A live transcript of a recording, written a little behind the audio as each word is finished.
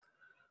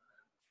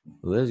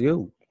Let's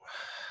go.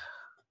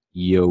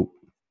 Yo,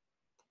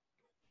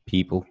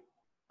 people.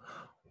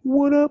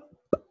 What up?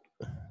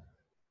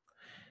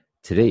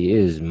 Today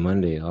is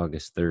Monday,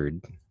 August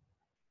 3rd.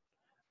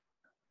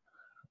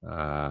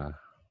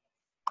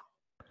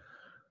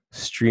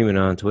 Streaming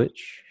on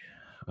Twitch.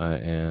 I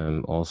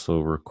am also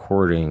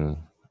recording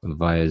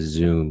via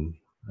Zoom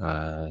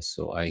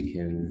so I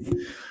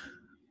can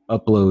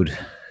upload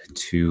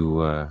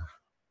to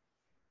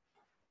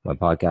my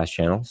podcast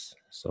channels.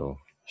 So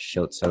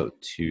shouts out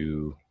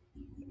to,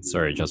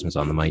 sorry, adjustments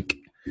on the mic.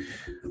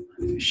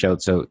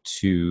 Shouts out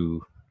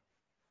to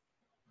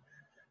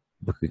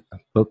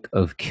Book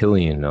of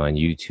Killian on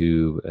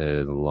YouTube,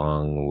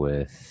 along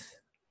with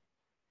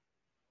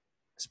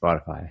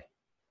Spotify.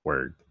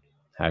 Word.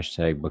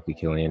 Hashtag Book of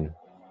Killian.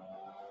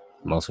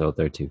 I'm also out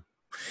there too.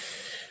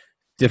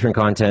 Different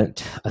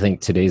content. I think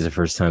today's the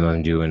first time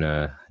I'm doing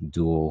a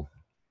dual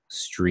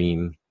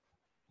stream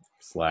 /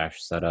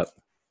 setup.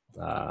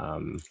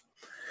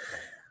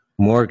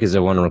 More because I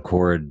want to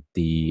record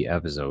the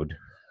episode.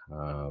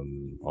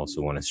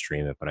 Also want to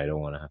stream it, but I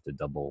don't want to have to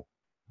double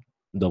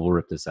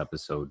rip this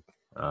episode.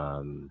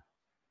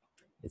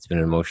 It's been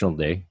an emotional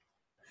day.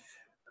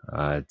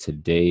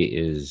 Today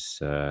is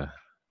a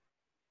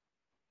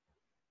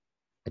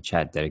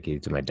chat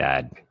dedicated to my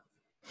dad.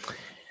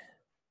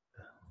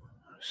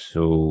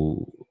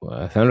 So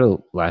I found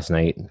out last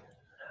night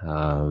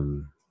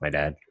my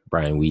dad,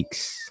 Brian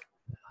Weeks,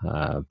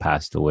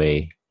 passed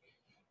away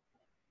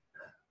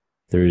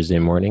Thursday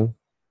morning.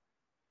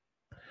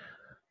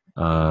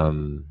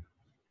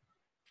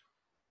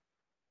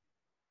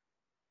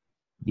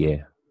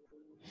 Yeah,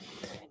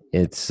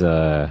 it's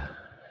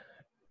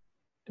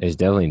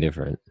definitely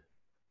different,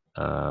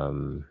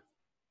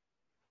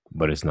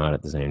 but it's not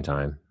at the same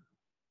time,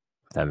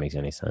 if that makes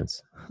any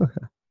sense.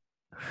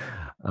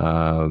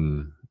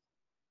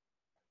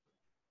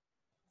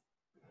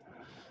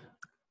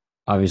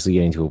 Obviously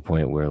getting to a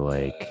point where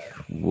like,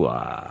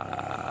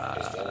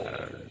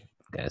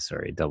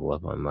 sorry, double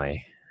up on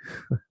my,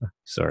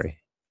 sorry,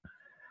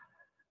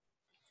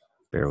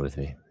 bear with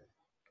me.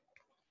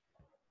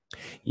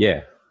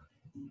 Yeah.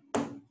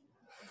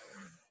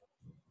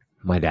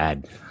 My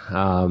dad,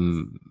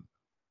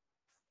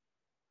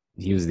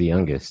 he was the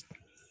youngest,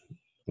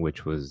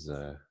 which was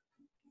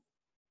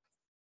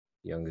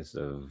youngest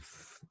of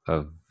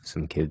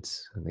some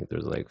kids. I think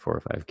there's like 4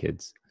 or 5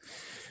 kids.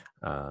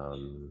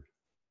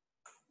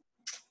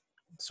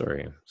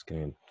 Sorry, I'm just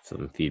getting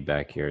some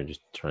feedback here and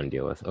just trying to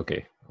deal with.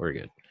 Okay, we're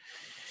good.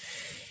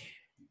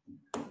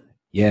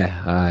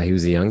 Yeah, he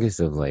was the youngest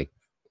of like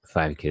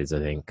 5 kids, I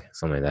think,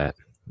 something like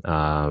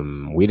that.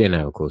 We didn't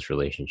have a close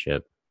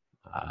relationship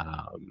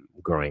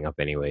growing up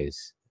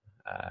anyways.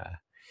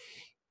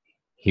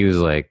 He was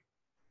like,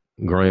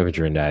 growing up with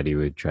Trinidad, he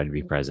would try to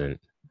be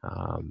present.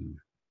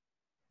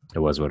 It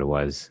was what it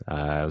was.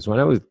 It was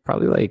when I was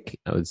probably like,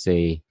 I would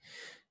say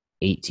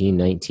 18,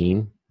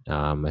 19.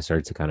 I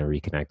started to kind of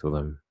reconnect with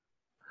him.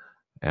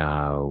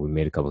 We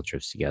made a couple of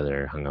trips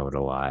together, hung out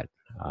a lot,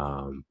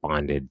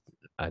 bonded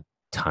a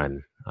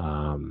ton.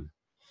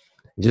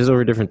 Just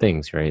over different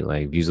things, right?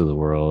 Like views of the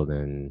world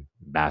and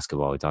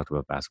basketball. We talked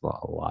about basketball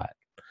a lot.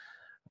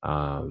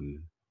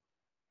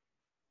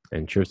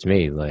 And trips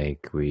made,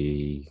 like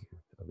I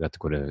got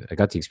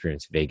to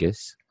experience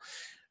Vegas.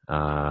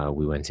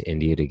 We went to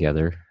India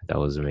together. That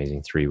was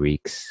amazing. 3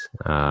 weeks.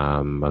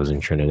 I was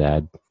in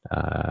Trinidad,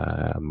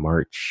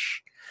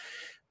 March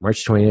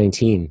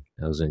 2019.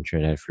 I was in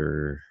Trinidad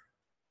for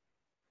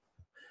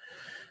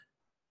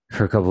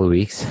a couple of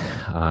weeks.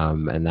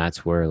 And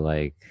that's where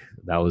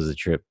that was the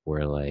trip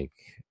where like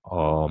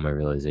all my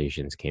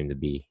realizations came to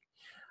be.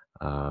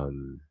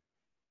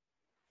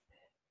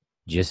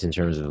 Just in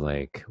terms of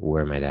like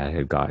where my dad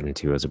had gotten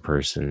to as a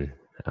person,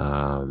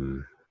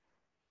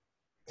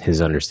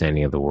 his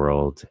understanding of the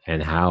world,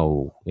 and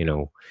how,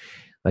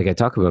 like I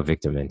talk about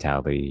victim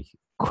mentality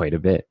quite a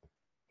bit,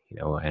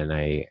 and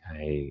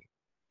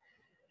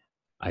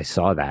I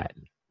saw that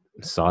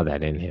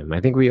in him.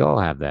 I think we all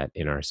have that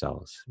in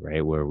ourselves,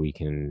 right? Where we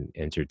can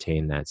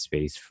entertain that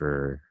space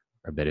for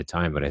a bit of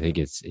time. But I think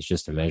it's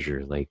just a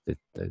measure, like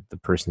the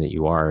person that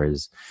you are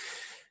is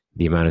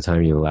the amount of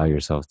time you allow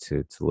yourself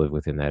to live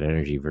within that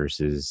energy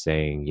versus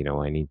saying,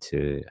 I need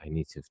to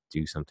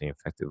do something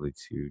effectively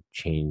to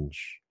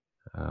change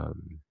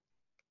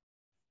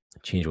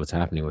what's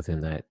happening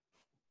within that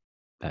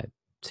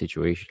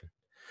situation.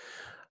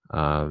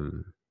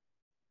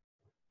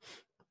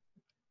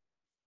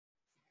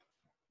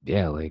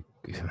 Yeah, like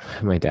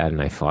my dad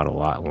and I fought a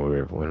lot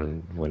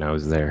when I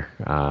was there.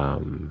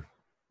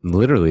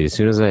 Literally, as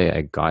soon as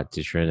I got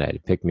to Trinidad, he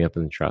picked me up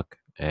in the truck,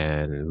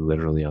 and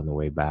literally on the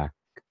way back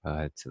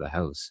to the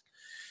house,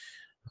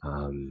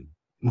 we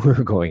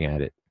were going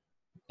at it.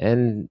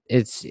 And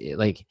it's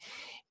like,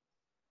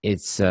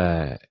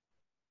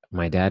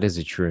 my dad is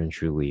a true and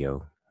true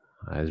Leo.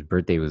 His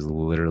birthday was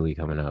literally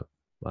coming up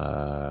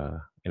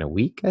in a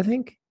week, I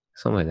think,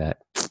 something like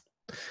that.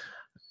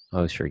 I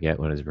always forget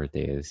when his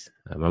birthday is.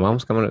 My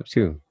mom's coming up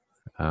too.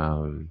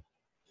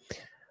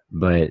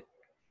 But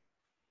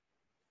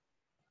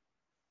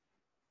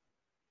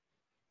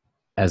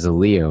as a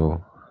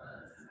Leo,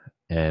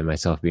 and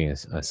myself being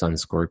a Sun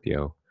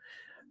Scorpio,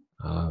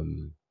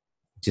 um,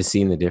 just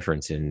seeing the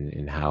difference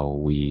in how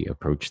we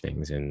approach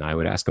things. And I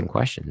would ask him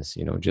questions,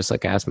 just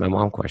like I asked my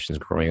mom questions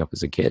growing up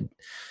as a kid.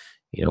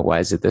 Why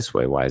is it this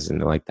way? Why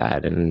isn't it like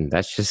that? And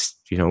that's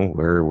just,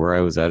 where I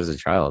was at as a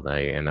child.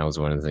 And that was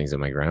one of the things that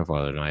my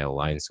grandfather and I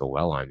aligned so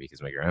well on,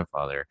 because my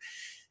grandfather,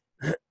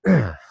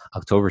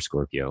 October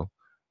Scorpio,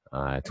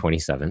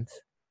 27th,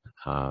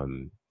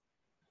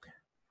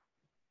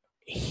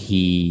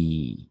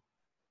 he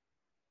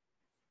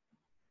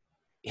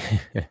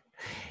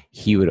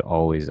he would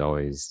always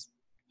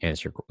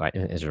answer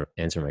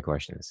my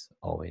questions.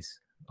 Always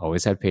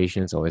had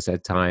patience, always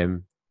had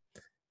time,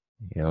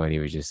 and he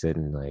would just sit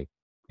and like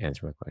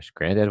answer my question.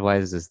 Granddad, why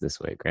is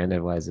this way?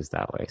 Granddad, why is this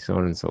that way? So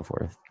on and so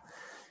forth.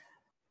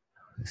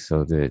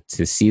 So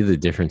to see the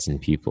difference in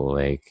people,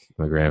 like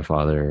my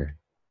grandfather,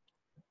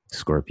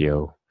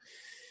 Scorpio,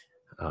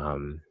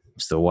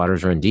 still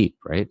waters run deep,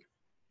 right?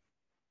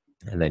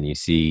 And then you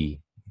see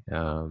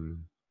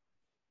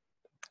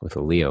with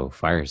a Leo,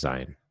 fire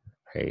sign,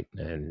 right?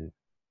 And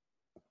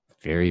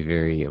very,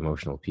 very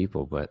emotional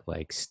people, but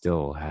like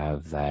still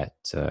have that.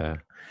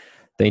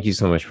 Thank you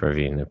so much,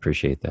 Praveen. I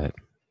appreciate that.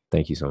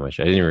 Thank you so much.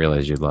 I didn't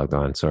realize you'd logged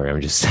on. Sorry,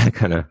 I'm just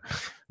kind of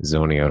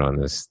zoning out on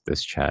this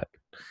chat.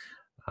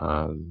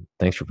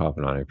 Thanks for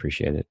popping on. I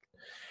appreciate it.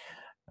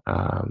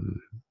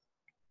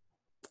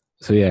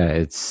 So yeah,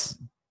 it's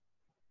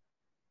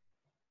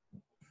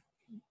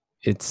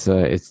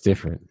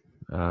different.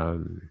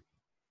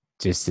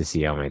 Just to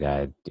see how my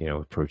dad,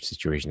 approached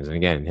situations, and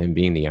again, him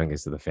being the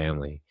youngest of the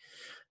family,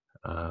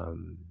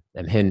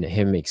 and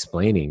him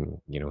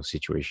explaining,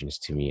 situations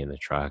to me in the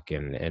truck,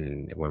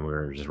 and when we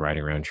were just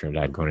riding around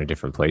Trinidad, going to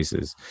different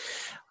places,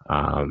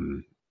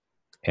 and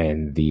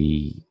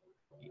the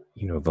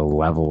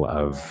level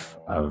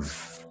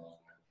of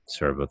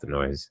sorry about the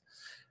noise,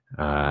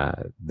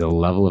 the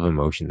level of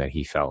emotion that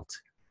he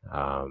felt,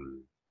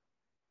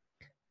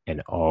 and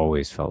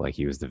always felt like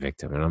he was the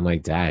victim. And I'm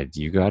like, Dad,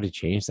 you got to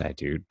change that,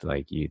 dude.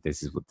 Like,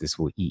 this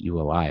will eat you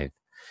alive.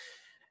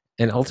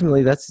 And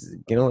ultimately, that's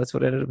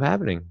what ended up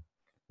happening,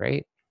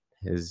 right?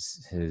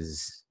 His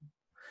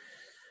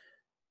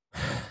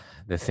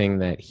the thing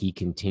that he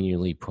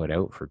continually put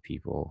out for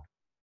people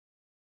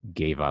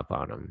gave up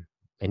on him,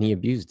 and he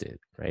abused it,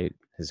 right?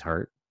 His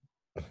heart,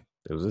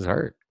 it was his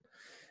heart.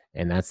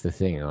 And that's the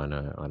thing, on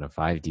a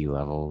 5D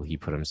level, he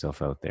put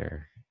himself out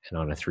there, and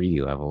on a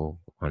 3D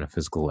level, on a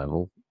physical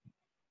level,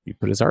 he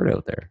put his heart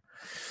out there.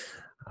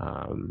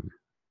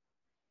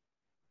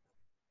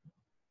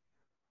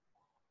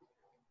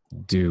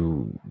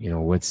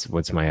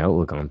 What's my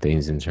outlook on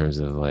things in terms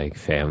of like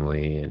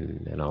family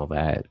and all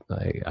that?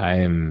 Like,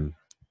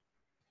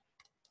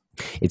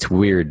 it's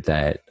weird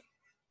that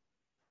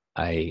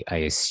I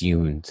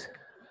assumed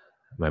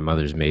my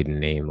mother's maiden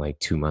name like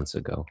 2 months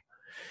ago,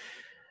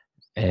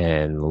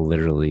 and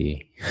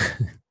literally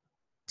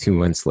 2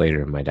 months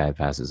later, my dad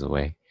passes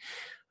away.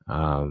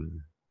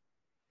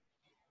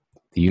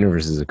 The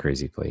universe is a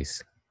crazy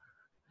place.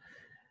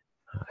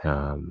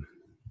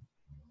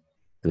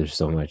 There's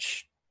so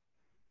much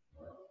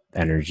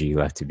energy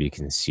left to be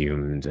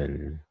consumed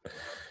and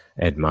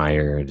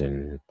admired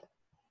and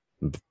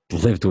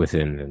lived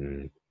within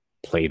and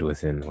played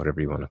within, whatever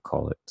you want to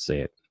call it, say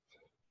it,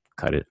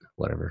 cut it,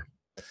 whatever.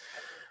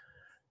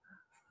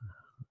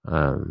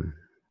 Yeah,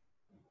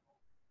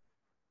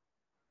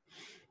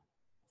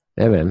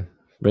 man.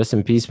 Rest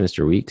in peace,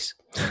 Mr. Weeks.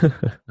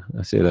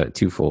 I say that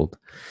twofold.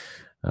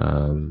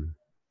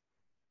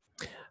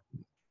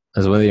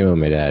 That's one thing about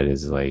my dad,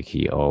 is like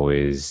he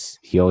always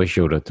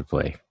showed up to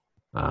play.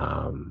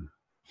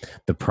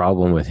 The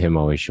problem with him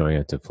always showing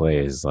up to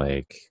play is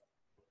like,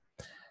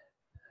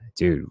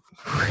 dude,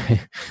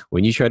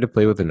 when you try to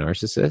play with a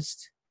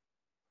narcissist,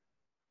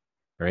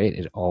 right,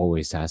 it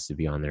always has to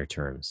be on their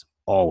terms,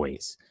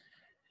 always.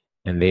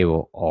 And they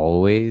will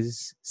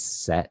always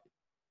set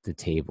the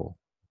table,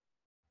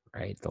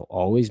 right? They'll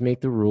always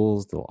make the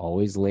rules. They'll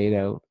always lay it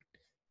out.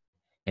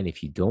 And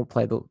if you don't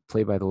play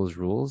by those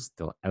rules,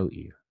 they'll out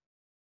you.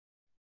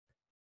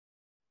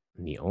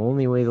 And the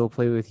only way they'll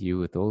play with you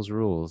with those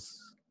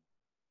rules,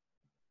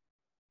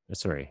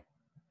 sorry,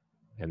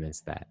 I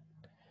missed that.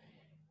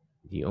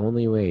 The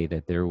only way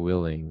that they're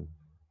willing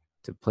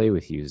to play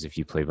with you is if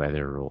you play by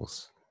their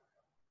rules.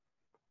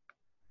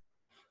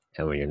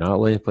 And when you're not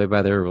willing to play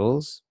by their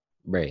rules,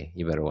 Ray,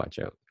 you better watch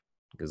out,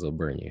 because they'll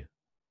burn you.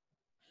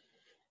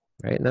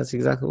 Right? And that's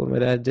exactly what my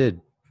dad did.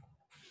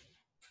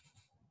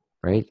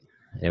 Right?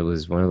 It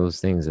was one of those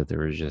things that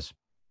there was just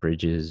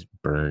bridges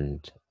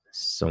burned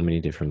so many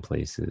different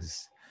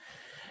places.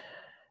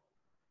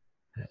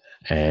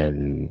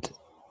 And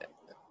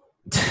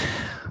it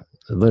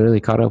literally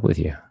caught up with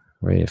you,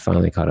 right? It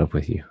finally caught up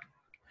with you.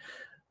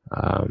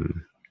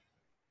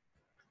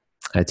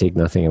 I take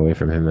nothing away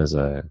from him as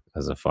a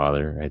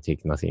father. I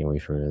take nothing away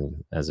from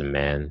him as a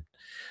man.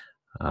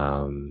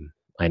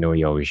 I know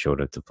he always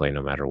showed up to play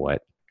no matter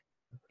what.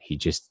 He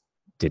just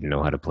didn't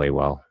know how to play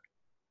well.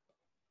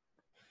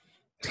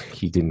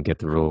 He didn't get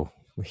the rule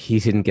He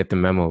didn't get the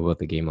memo about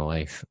the game of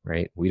life,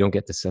 right? We don't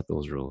get to set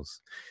those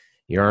rules.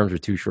 Your arms are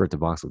too short to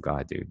box with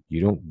God, dude.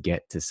 You don't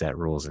get to set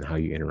rules in how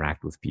you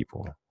interact with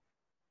people.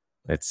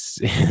 That's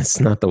it's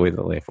not the way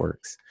that life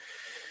works.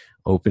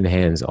 Open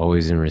hands,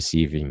 always in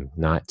receiving,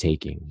 not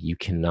taking. You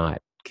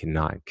cannot. You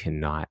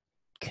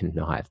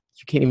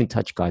can't even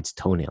touch God's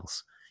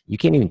toenails. You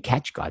can't even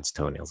catch God's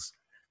toenails.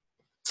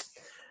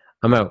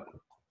 I'm out.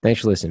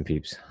 Thanks for listening,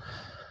 peeps.